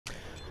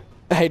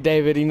Hey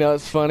David, you know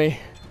it's funny?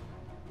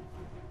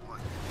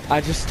 I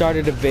just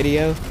started a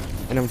video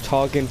and I'm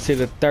talking to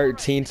the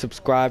 13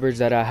 subscribers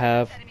that I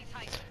have.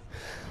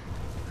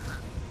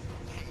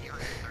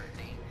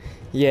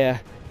 Yeah,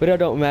 but it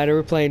don't matter.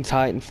 We're playing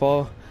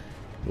Titanfall.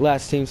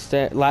 Last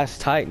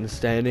Titan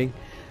standing.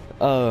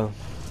 So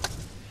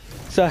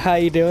how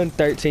you doing?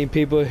 13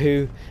 people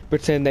who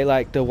pretend they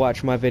like to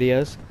watch my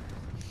videos.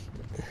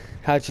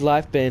 How's your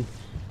life been?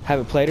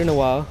 Haven't played in a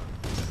while.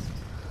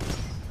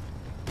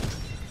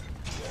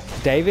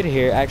 David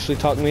here actually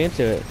talked me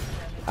into it.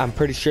 I'm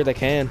pretty sure they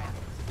can.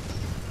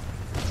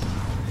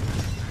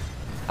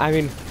 I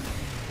mean,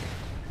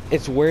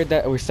 it's weird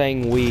that we're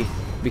saying we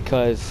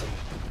because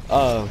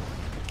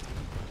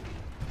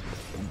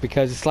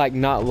it's like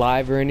not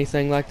live or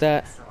anything like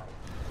that.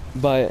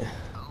 But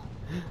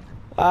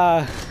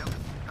I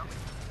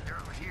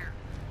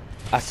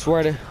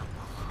swear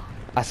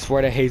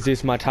to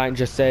Jesus, my Titan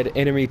just said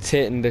enemy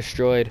Titan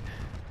destroyed.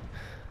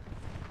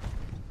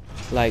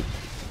 Like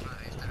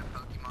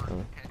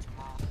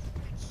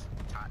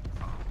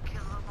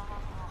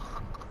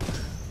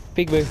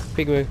Peekaboo,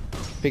 peekaboo,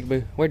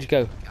 peekaboo. Where'd you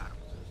go?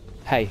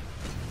 Hey,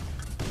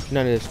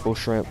 none of this bull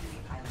shrimp.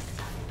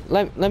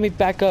 Let me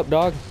back up,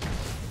 dog.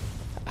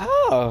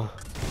 Oh,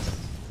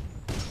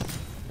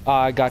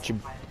 I got you.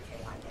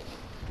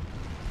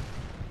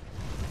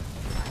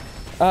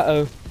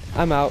 Uh-oh,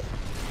 I'm out.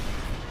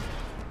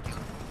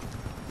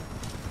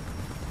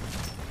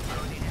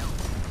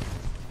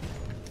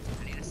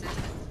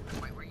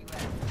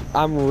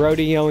 I'm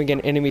rodeoing an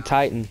enemy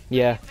Titan.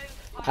 Yeah.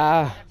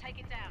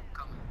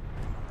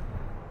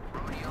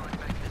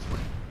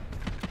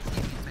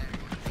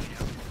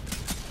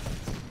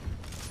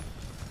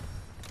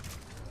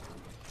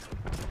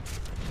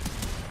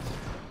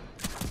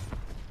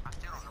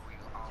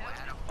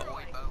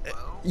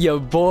 Yo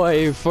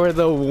boy for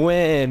the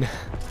win.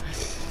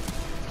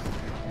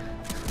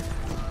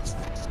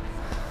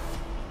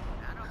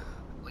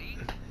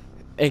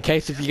 In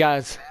case if you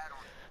guys,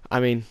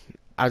 I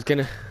was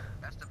gonna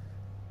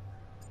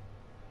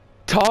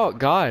talk,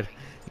 God,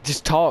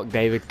 just talk,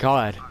 David,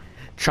 God,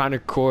 trying to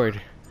record.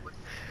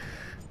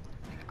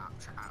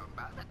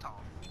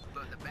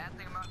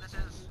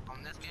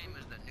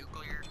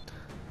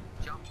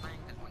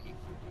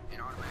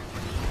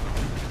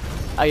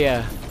 Oh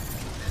yeah.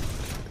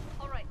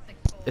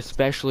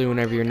 Especially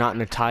whenever you're not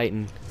in a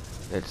Titan.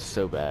 That's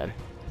so bad.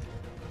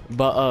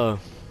 But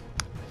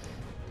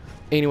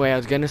anyway, I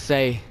was gonna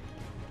say,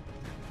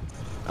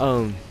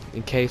 in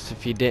case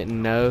if you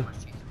didn't know,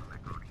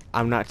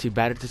 I'm not too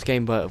bad at this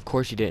game, but of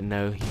course you didn't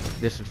know.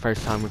 This is the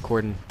first time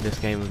recording this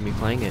game with me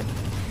playing it.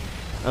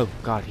 Oh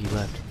God, he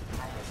left.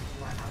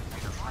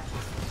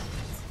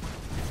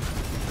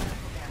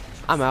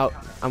 I'm out.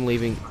 I'm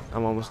leaving.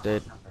 I'm almost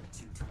dead.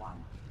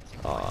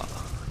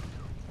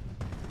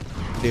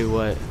 Do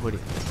what? What do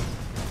you...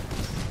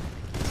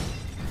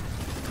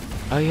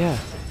 Oh yeah,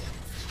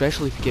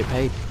 especially if you get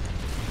paid.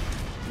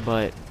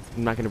 But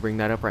I'm not gonna bring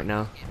that up right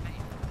now.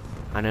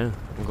 I know,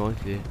 I'm going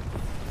to.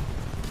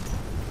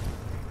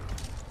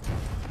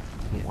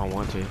 I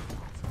want to.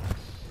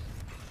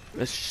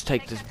 Let's just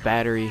take this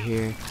battery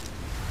here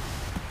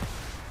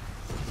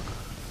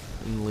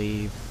and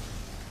leave.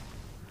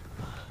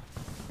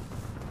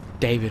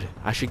 David,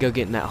 I should go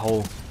get in that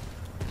hole.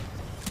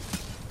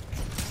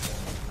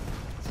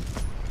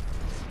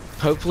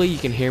 Hopefully you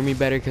can hear me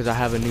better because I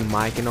have a new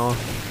mic and all.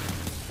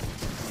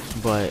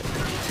 But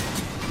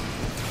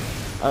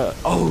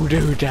oh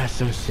dude, that's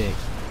so sick.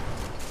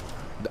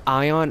 The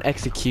ion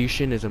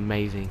execution is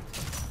amazing.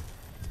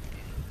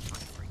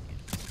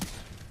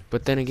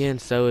 But then again,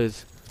 so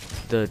is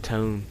the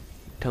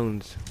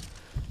tone's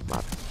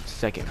my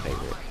second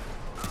favorite.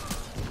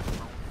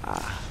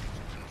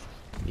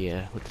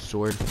 Yeah, with the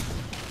sword.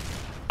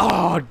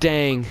 Oh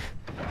dang.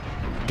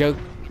 Go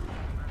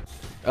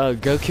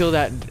kill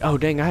that. Oh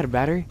dang, I had a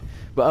battery.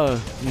 But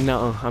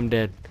no, I'm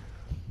dead.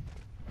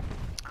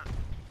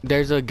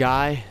 There's a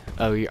guy.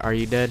 Oh, are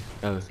you dead?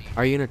 Oh,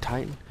 are you in a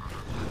Titan?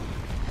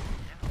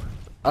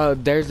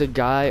 There's a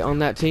guy on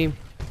that team.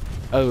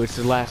 Oh, it's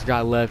the last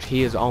guy left.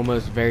 He is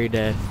almost very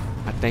dead.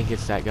 I think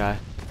it's that guy.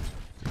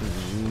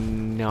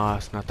 No,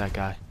 it's not that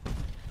guy.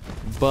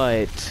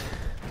 But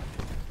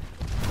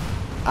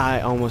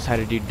I almost had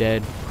a dude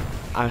dead.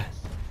 I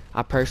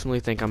personally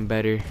think I'm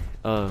better.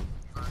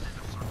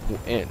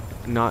 And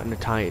not in a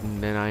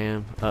Titan than I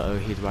am. Uh-oh,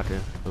 he's about to...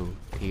 Oh,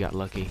 he got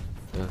lucky.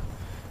 The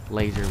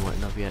laser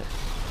wasn't up yet.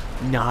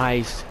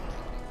 Nice.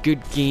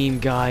 Good game,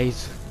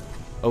 guys.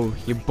 Oh,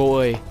 your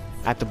boy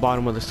at the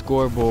bottom of the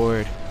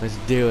scoreboard. Let's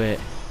do it.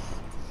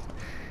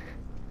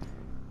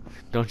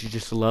 Don't you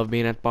just love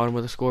being at the bottom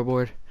of the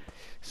scoreboard?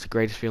 It's the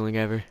greatest feeling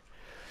ever.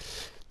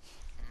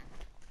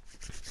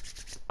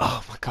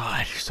 Oh my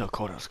God, you're so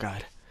cold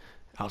outside.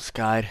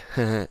 Outside.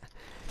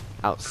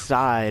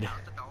 Outside.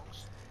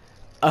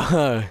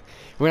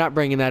 We're not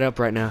bringing that up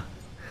right now.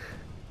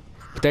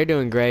 But they're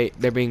doing great.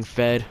 They're being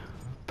fed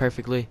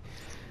perfectly.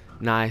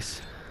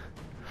 Nice.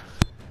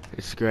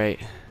 It's great.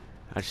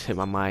 I just hit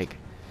my mic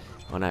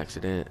on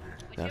accident.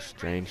 That's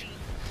strange.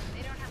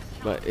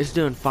 But it's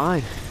doing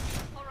fine.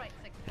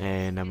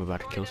 And I'm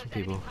about to kill some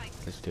people.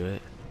 Let's do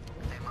it.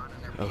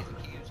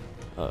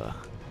 Oh.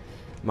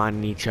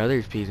 Minding each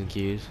other's P's and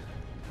Q's.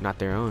 Not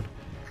their own.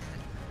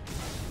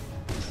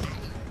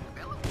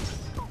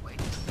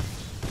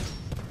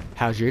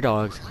 How's your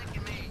dogs?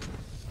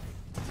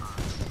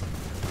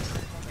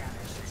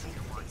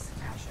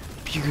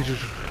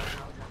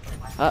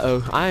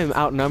 Uh-oh. I am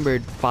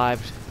outnumbered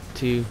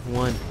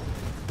 5-1.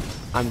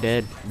 I'm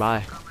dead.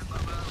 Bye.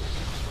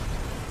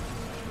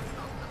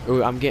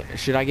 Ooh,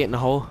 should I get in the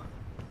hole?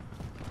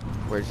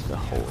 Where's the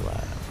hole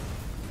at?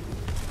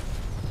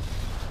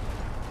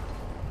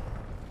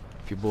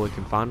 If your boy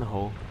can find the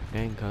hole.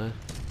 Dang, cuz.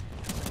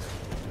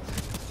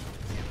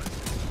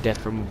 Death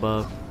from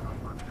above.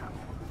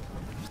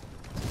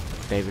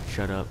 David,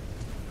 shut up.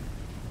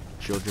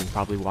 Children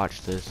probably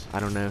watch this. I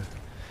don't know.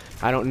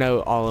 I don't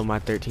know all of my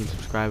 13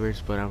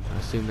 subscribers, but I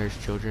assume there's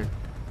children.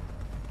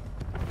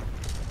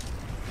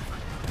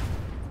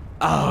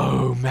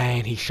 Oh,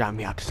 man, he shot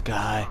me out the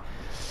sky.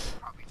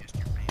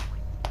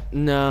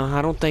 No,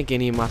 I don't think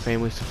any of my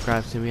family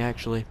subscribes to me,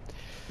 actually.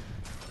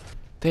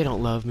 They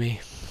don't love me.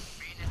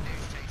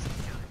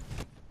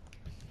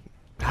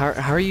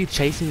 How are you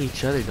chasing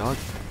each other, dog?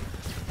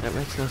 That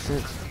makes no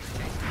sense.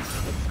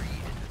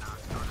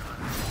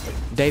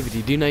 David,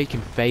 you do know you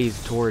can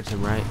phase towards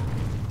him, right?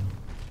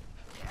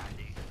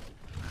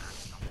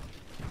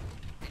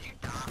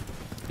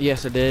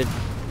 Yes, I did.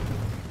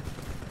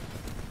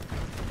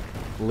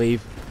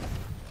 Leave.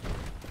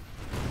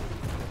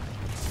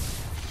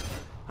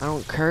 I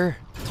don't care.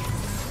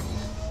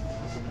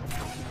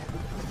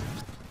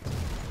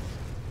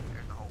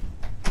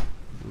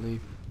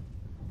 Leave.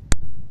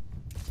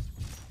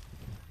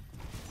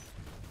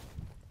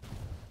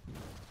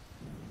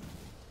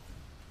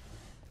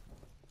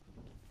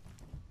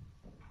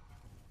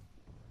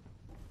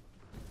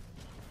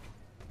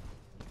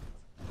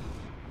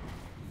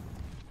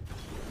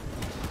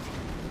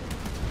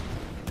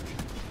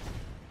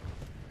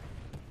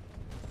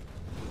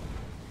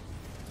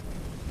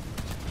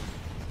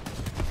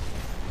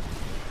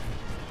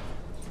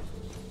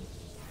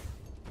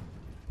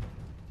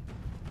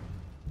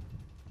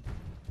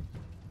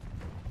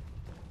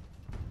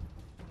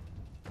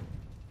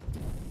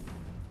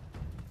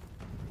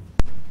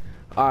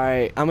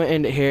 Alright, I'm gonna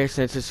end it here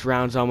since this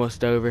round's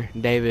almost over.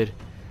 David,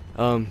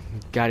 got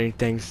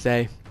anything to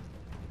say?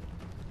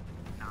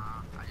 Nah,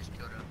 I just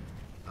killed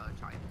a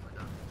Titan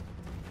with a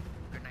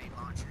grenade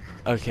launcher.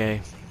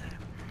 Okay,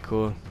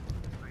 cool.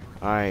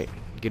 Alright,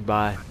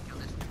 goodbye.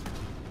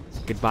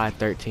 Goodbye,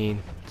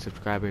 13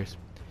 subscribers.